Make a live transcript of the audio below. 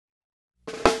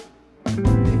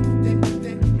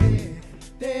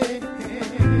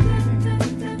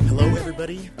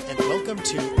everybody, and welcome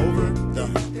to Over the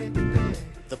Hump,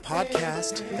 the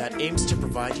podcast that aims to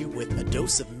provide you with a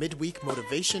dose of midweek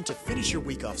motivation to finish your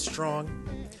week off strong.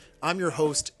 I'm your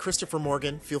host, Christopher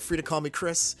Morgan. Feel free to call me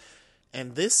Chris.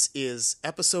 And this is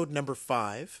episode number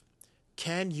 5,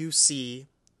 Can You See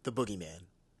The Boogeyman?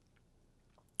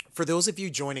 For those of you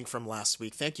joining from last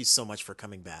week, thank you so much for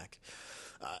coming back.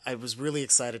 I was really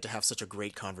excited to have such a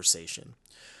great conversation.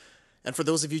 And for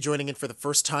those of you joining in for the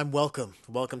first time, welcome.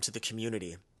 Welcome to the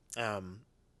community. I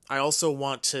also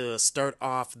want to start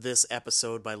off this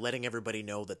episode by letting everybody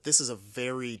know that this is a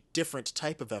very different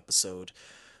type of episode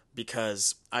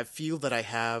because I feel that I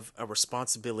have a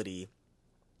responsibility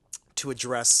to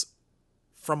address,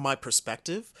 from my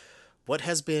perspective, what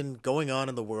has been going on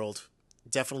in the world,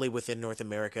 definitely within North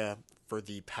America, for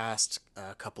the past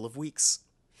couple of weeks.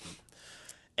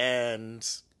 And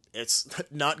it's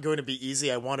not going to be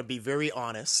easy. I want to be very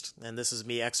honest, and this is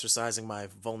me exercising my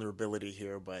vulnerability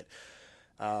here, but,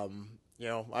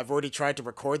 I've already tried to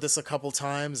record this a couple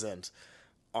times, and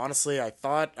honestly, I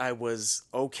thought I was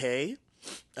okay,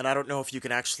 and I don't know if you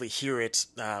can actually hear it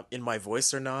in my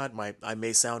voice or not. I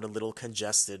may sound a little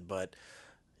congested, but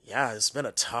yeah, it's been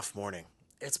a tough morning.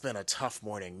 It's been a tough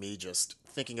morning, me just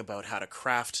thinking about how to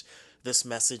craft this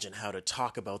message and how to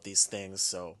talk about these things,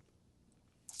 so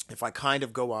if I kind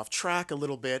of go off track a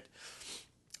little bit,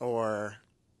 or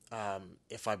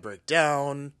if I break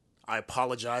down, I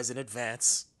apologize in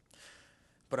advance,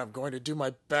 but I'm going to do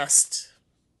my best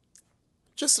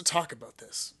just to talk about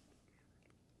this.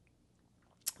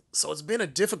 So it's been a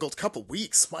difficult couple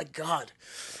weeks, my God.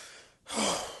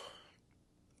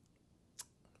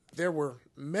 There were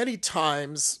many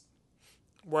times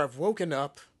where I've woken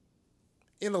up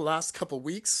in the last couple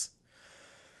weeks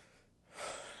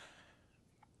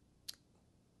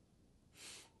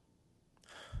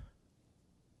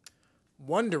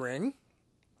wondering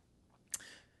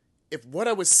if what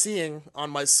I was seeing on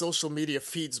my social media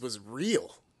feeds was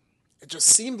real. It just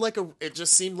seemed like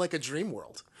a dream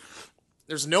world.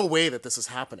 There's no way that this is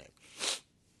happening.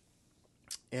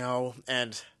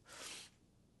 And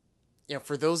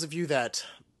for those of you that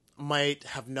might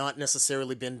have not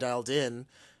necessarily been dialed in,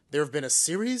 there have been a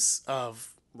series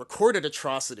of recorded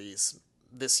atrocities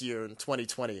this year in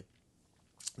 2020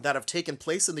 that have taken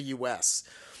place in the US,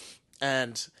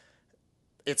 and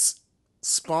it's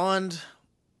spawned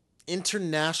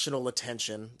international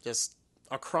attention just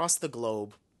across the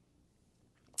globe,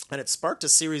 and it sparked a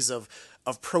series of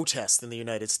protests in the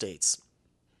United States.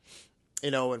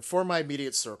 And for my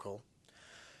immediate circle,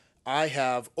 I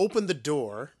have opened the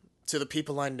door to the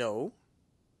people I know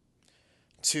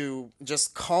to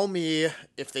just call me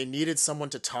if they needed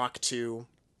someone to talk to,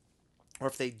 or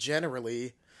if they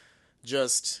generally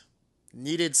just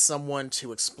needed someone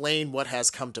to explain what has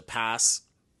come to pass.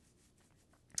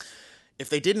 If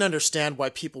they didn't understand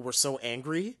why people were so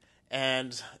angry,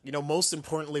 and, most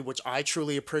importantly, which I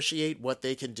truly appreciate, what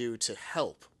they can do to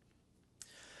help.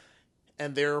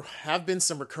 And there have been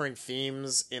some recurring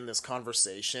themes in this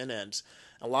conversation, and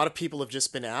a lot of people have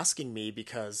just been asking me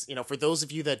because, for those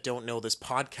of you that don't know, this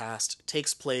podcast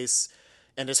takes place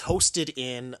and is hosted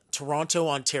in Toronto,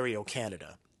 Ontario,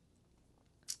 Canada.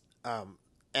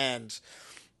 And,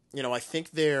 I think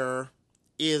there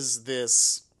is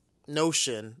this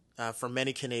notion for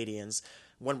many Canadians,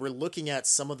 when we're looking at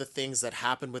some of the things that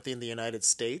happen within the United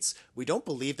States, we don't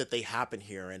believe that they happen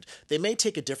here. And they may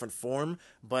take a different form,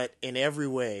 but in every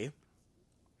way,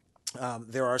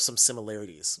 there are some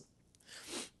similarities.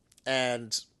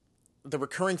 And the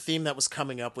recurring theme that was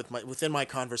coming up within my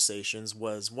conversations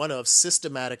was one of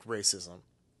systematic racism.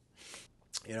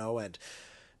 And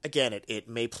again, it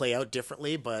may play out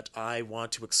differently, but I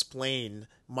want to explain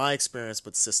my experience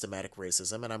with systematic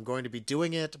racism, and I'm going to be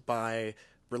doing it by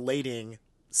relating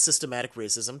systematic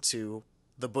racism to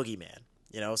the boogeyman.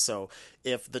 So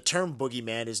if the term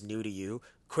boogeyman is new to you,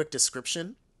 quick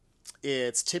description: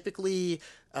 it's typically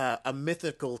a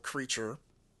mythical creature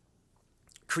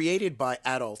created by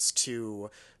adults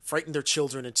to frighten their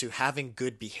children into having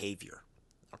good behavior.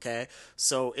 Okay,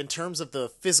 so in terms of the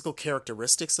physical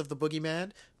characteristics of the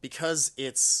boogeyman, because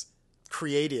it's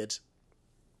created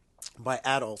by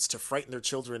adults to frighten their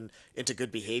children into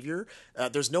good behavior,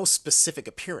 there's no specific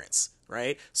appearance,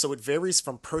 right? So it varies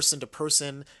from person to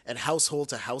person and household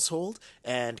to household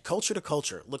and culture to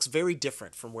culture. It looks very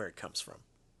different from where it comes from,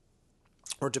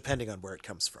 or depending on where it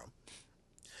comes from.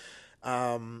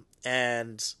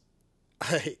 And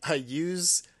I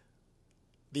use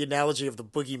the analogy of the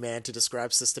boogeyman to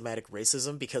describe systematic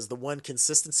racism because the one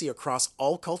consistency across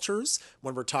all cultures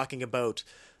when we're talking about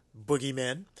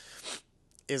boogeymen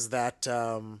is that,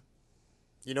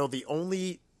 the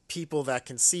only people that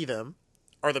can see them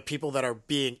are the people that are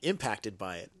being impacted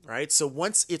by it, right? So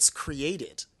once it's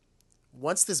created,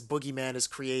 once this boogeyman is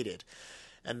created,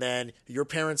 and then your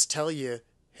parents tell you,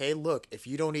 hey, look, if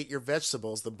you don't eat your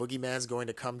vegetables, the boogeyman's going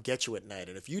to come get you at night.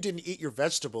 And if you didn't eat your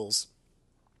vegetables,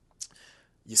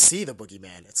 you see the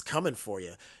boogeyman. It's coming for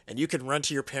you. And you can run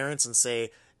to your parents and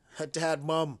say, Dad,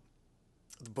 Mom,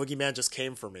 the boogeyman just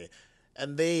came for me.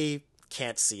 And they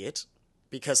can't see it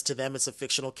because to them it's a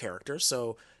fictional character.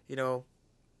 So,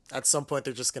 at some point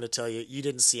they're just going to tell you, you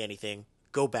didn't see anything.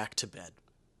 Go back to bed.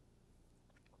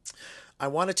 I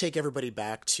want to take everybody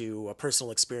back to a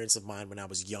personal experience of mine when I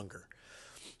was younger.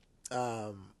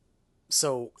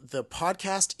 So the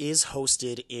podcast is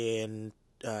hosted in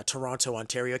Toronto,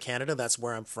 Ontario, Canada. That's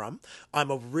where I'm from. I'm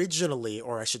originally,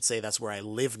 or I should say that's where I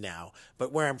live now,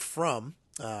 but where I'm from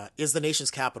is the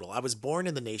nation's capital. I was born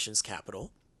in the nation's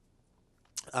capital,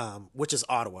 which is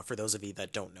Ottawa, for those of you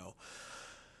that don't know.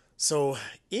 So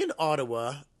in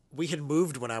Ottawa, we had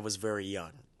moved when I was very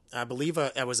young. I believe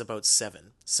I was about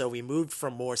 7. So we moved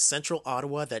from more central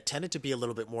Ottawa that tended to be a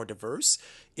little bit more diverse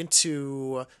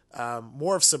into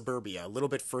more of suburbia, a little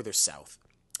bit further south.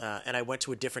 And I went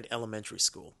to a different elementary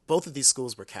school. Both of these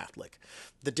schools were Catholic.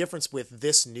 The difference with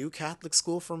this new Catholic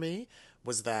school for me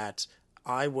was that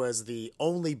I was the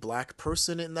only black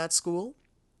person in that school.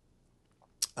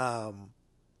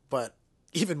 But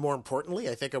even more importantly,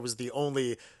 I think I was the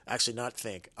only, actually not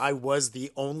think, I was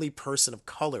the only person of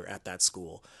color at that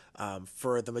school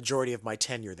for the majority of my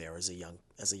tenure there as a young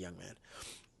man.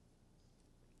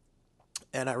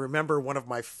 And I remember one of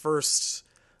my first,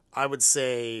 I would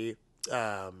say,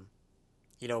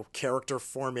 character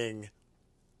forming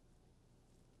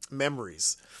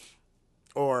memories,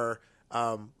 or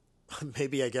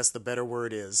maybe I guess the better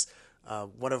word is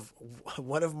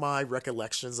one of my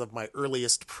recollections of my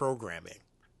earliest programming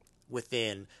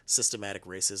within systematic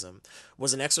racism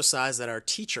was an exercise that our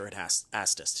teacher had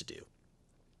asked us to do.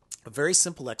 A very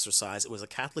simple exercise. It was a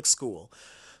Catholic school.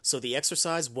 So the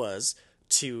exercise was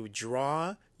to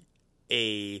draw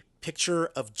a picture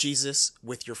of Jesus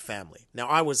with your family. Now,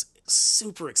 I was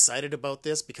super excited about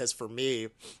this because for me,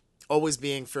 always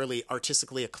being fairly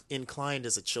artistically inclined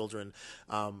as a child,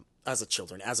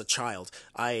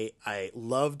 I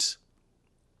loved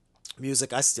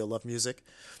music. I still love music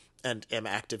and am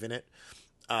active in it.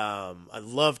 I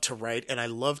love to write and I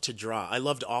love to draw. I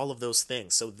loved all of those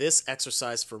things. So this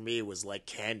exercise for me was like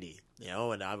candy,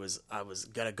 and I was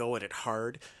gonna go at it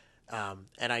hard.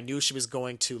 And I knew she was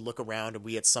going to look around and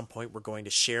we at some point were going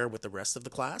to share with the rest of the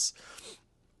class.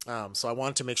 So I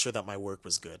wanted to make sure that my work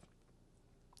was good.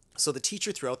 So the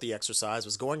teacher throughout the exercise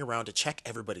was going around to check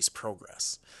everybody's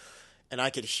progress. And I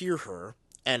could hear her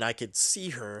and I could see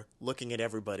her looking at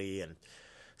everybody and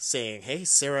saying, hey,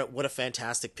 Sarah, what a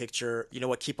fantastic picture. You know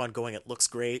what? Keep on going. It looks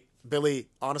great. Billy,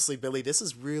 honestly, Billy, this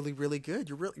is really, really good.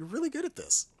 You're really good at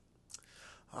this.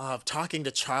 Talking to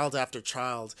child after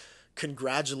child,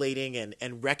 congratulating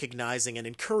and recognizing and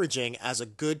encouraging as a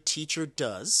good teacher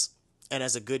does and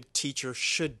as a good teacher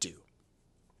should do.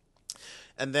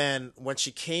 And then when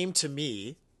she came to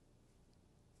me,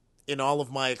 in all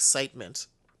of my excitement,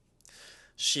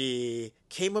 she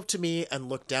came up to me and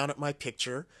looked down at my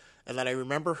picture. And then I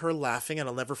remember her laughing, and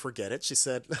I'll never forget it. She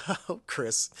said, oh,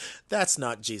 Chris, that's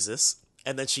not Jesus.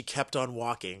 And then she kept on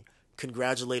walking,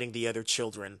 congratulating the other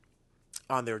children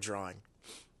on their drawing.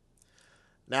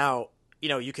 Now,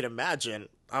 you can imagine,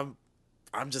 I'm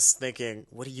just thinking,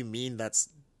 what do you mean that's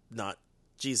not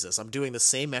Jesus? I'm doing the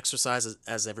same exercise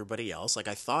as everybody else. Like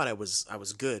I thought I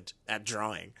was good at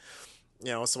drawing.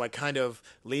 So I kind of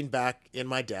leaned back in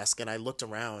my desk and I looked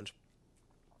around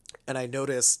and I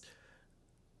noticed,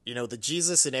 the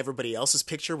Jesus in everybody else's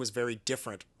picture was very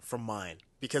different from mine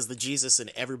because the Jesus in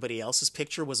everybody else's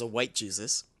picture was a white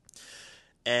Jesus.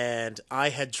 And I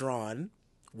had drawn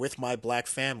with my black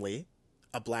family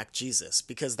a black Jesus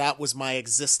because that was my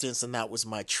existence and that was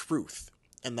my truth.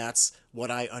 And that's what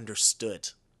I understood.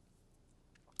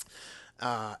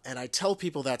 And I tell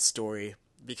people that story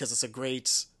because it's a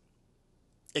great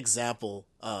example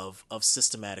of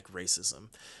systematic racism.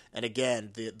 And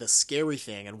again, the scary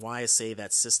thing and why I say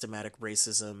that systematic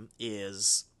racism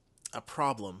is a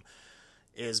problem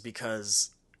is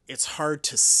because it's hard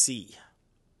to see.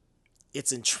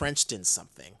 It's entrenched in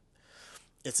something.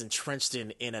 It's entrenched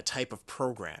in a type of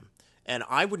program. And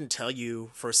I wouldn't tell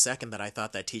you for a second that I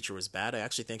thought that teacher was bad. I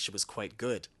actually think she was quite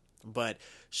good. But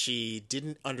she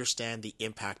didn't understand the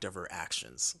impact of her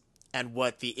actions. And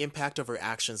what the impact of her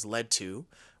actions led to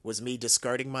was me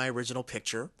discarding my original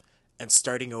picture and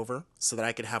starting over so that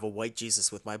I could have a white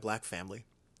Jesus with my black family.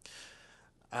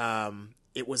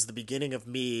 It was the beginning of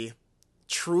me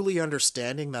truly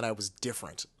understanding that I was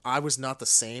different. I was not the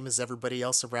same as everybody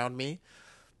else around me,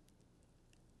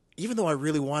 even though I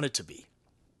really wanted to be.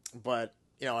 But,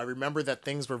 I remember that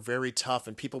things were very tough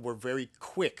and people were very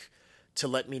quick to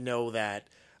let me know that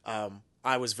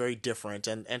I was very different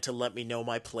and to let me know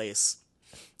my place.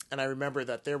 And I remember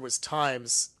that there was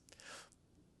times,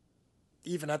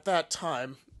 even at that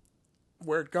time,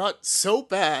 where it got so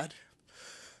bad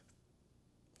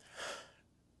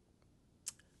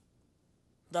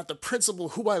that the principal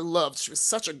who I loved, she was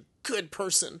such a good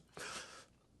person,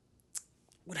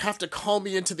 would have to call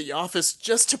me into the office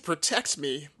just to protect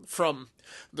me from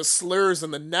the slurs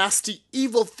and the nasty,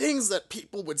 evil things that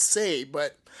people would say.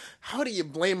 But how do you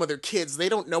blame other kids? They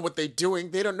don't know what they're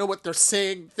doing. They don't know what they're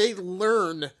saying. They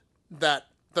learn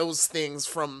those things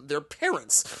from their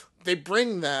parents. They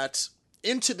bring that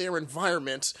into their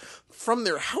environment from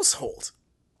their household.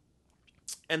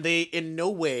 And they in no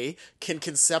way can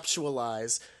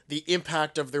conceptualize the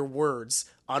impact of their words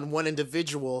on one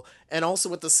individual. And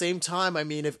also at the same time, I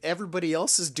mean, if everybody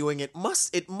else is doing it,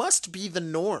 it must be the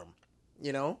norm,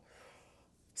 you know?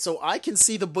 So I can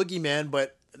see the boogeyman,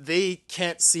 but they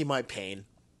can't see my pain.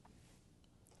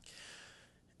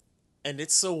 And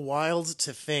it's so wild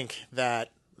to think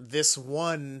that this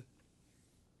one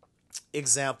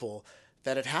example,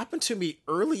 that it happened to me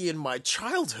early in my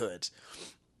childhood,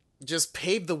 just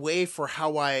paved the way for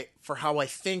how I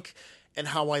think and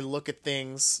how I look at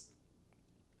things.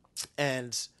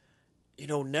 And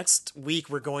next week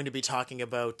we're going to be talking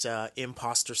about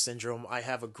imposter syndrome. I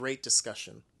have a great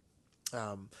discussion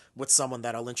with someone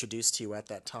that I'll introduce to you at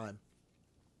that time.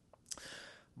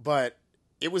 But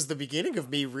it was the beginning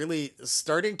of me really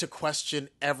starting to question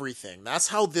everything. That's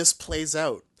how this plays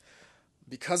out.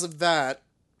 Because of that,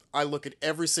 I look at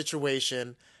every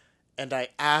situation and I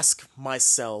ask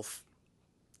myself,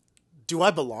 do I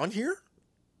belong here?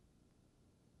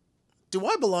 Do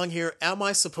I belong here? Am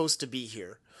I supposed to be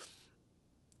here?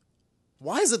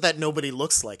 Why is it that nobody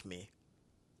looks like me?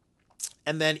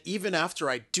 And then even after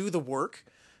I do the work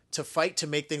to fight to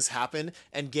make things happen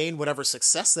and gain whatever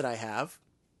success that I have,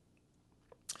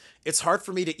 it's hard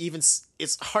for me to even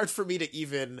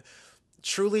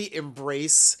truly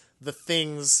embrace the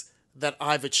things that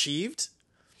I've achieved,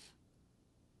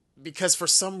 because for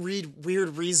some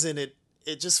weird reason it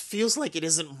just feels like it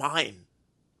isn't mine.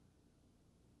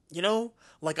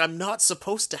 Like I'm not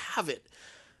supposed to have it.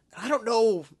 I don't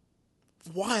know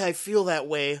why I feel that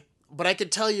way, but I can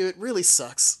tell you it really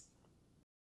sucks.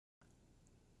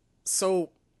 So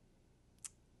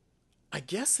I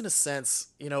guess in a sense,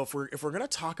 if we're going to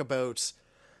talk about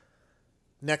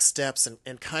next steps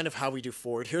and kind of how we do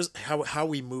forward, here's how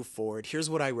we move forward. Here's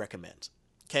what I recommend.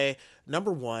 Okay?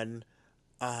 Number one,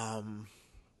 and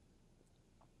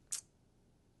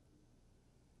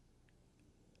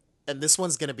this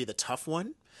one's going to be the tough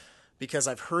one, because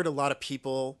I've heard a lot of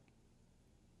people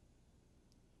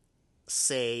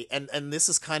say, and this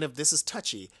is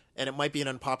touchy, and it might be an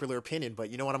unpopular opinion, but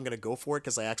you know what, I'm going to go for it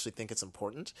because I actually think it's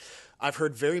important. I've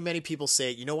heard very many people say,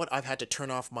 you know what, I've had to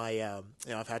turn off my,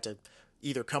 I've had to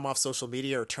either come off social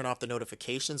media or turn off the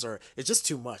notifications, or it's just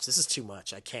too much. This is too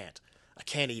much. I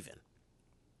can't even.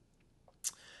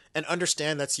 And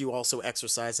understand that's you also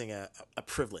exercising a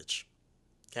privilege.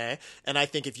 Okay? And I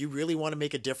think if you really want to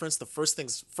make a difference, the first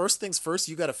things first,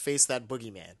 you got to face that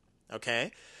boogeyman.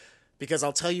 Okay? Because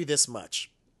I'll tell you this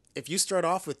much. If you start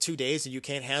off with 2 days and you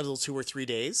can't handle 2 or 3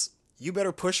 days, you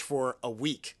better push for a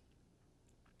week.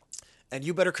 And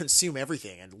you better consume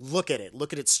everything and look at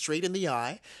it straight in the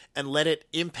eye and let it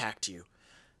impact you.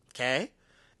 Okay?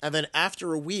 And then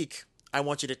after a week, I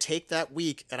want you to take that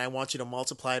week and I want you to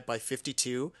multiply it by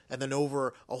 52 and then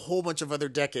over a whole bunch of other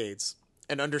decades,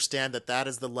 and understand that that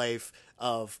is the life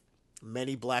of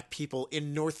many black people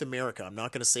in North America. I'm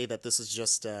not going to say that this is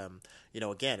just,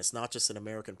 again, it's not just an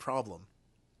American problem.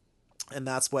 And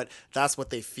that's what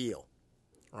they feel,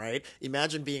 right?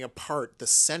 Imagine being the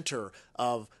center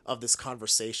of this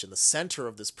conversation, the center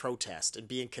of this protest, and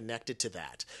being connected to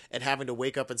that and having to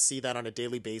wake up and see that on a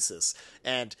daily basis.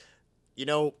 And,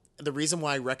 the reason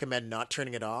why I recommend not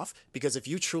turning it off, because if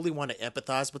you truly want to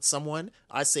empathize with someone,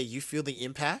 I say you feel the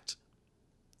impact.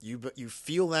 You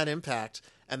feel that impact,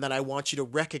 and then I want you to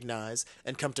recognize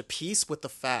and come to peace with the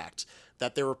fact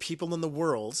that there are people in the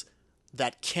world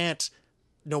that can't,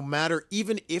 no matter,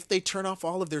 even if they turn off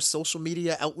all of their social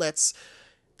media outlets,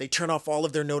 they turn off all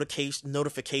of their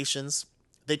notifications,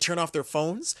 they turn off their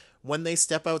phones, when they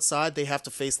step outside, they have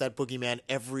to face that boogeyman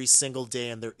every single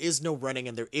day, and there is no running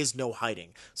and there is no hiding.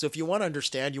 So if you want to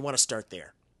understand, you want to start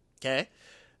there, okay?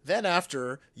 Then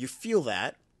after you feel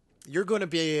that, you're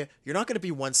not going to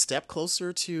be one step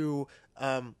closer to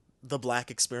the black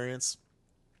experience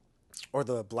or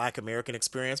the black American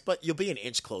experience, but you'll be an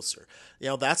inch closer.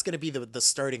 That's going to be the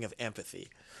starting of empathy.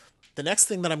 The next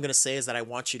thing that I'm going to say is that I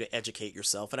want you to educate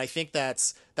yourself, and I think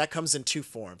that comes in two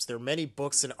forms. There are many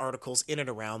books and articles in and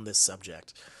around this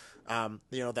subject,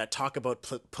 that talk about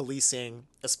policing,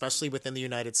 especially within the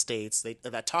United States.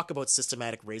 That talk about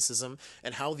systematic racism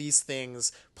and how these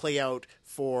things play out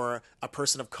for a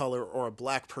person of color or a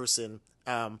black person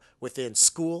within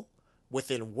school,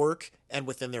 within work, and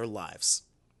within their lives.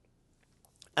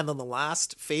 And then the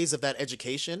last phase of that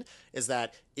education is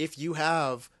that if you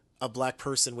have a black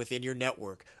person within your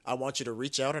network, I want you to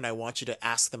reach out and I want you to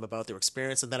ask them about their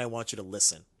experience, and then I want you to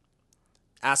listen.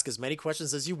 Ask as many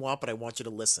questions as you want, but I want you to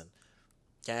listen.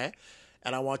 Okay?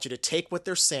 And I want you to take what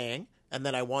they're saying, and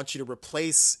then I want you to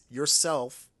replace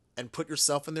yourself and put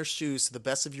yourself in their shoes to the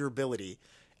best of your ability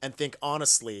and think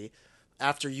honestly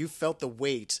after you've felt the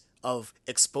weight of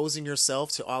exposing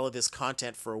yourself to all of this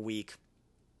content for a week,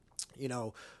 you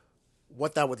know,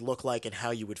 what that would look like and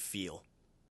how you would feel.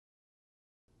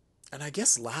 And I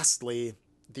guess lastly,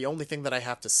 the only thing that I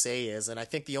have to say is, and I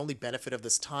think the only benefit of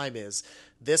this time is,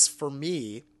 this for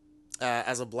me,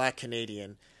 as a black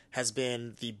Canadian, has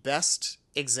been the best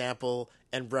example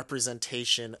and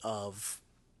representation of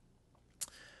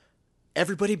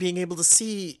everybody being able to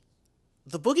see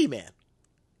the boogeyman.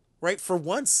 Right? For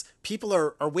once, people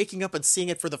are waking up and seeing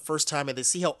it for the first time, and they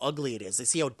see how ugly it is. They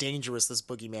see how dangerous this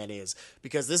boogeyman is.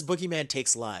 Because this boogeyman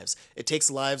takes lives. It takes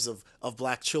lives of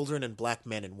black children and black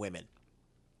men and women.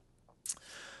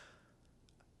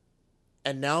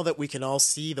 And now that we can all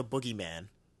see the boogeyman,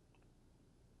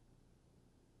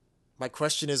 my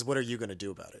question is, what are you going to do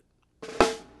about it?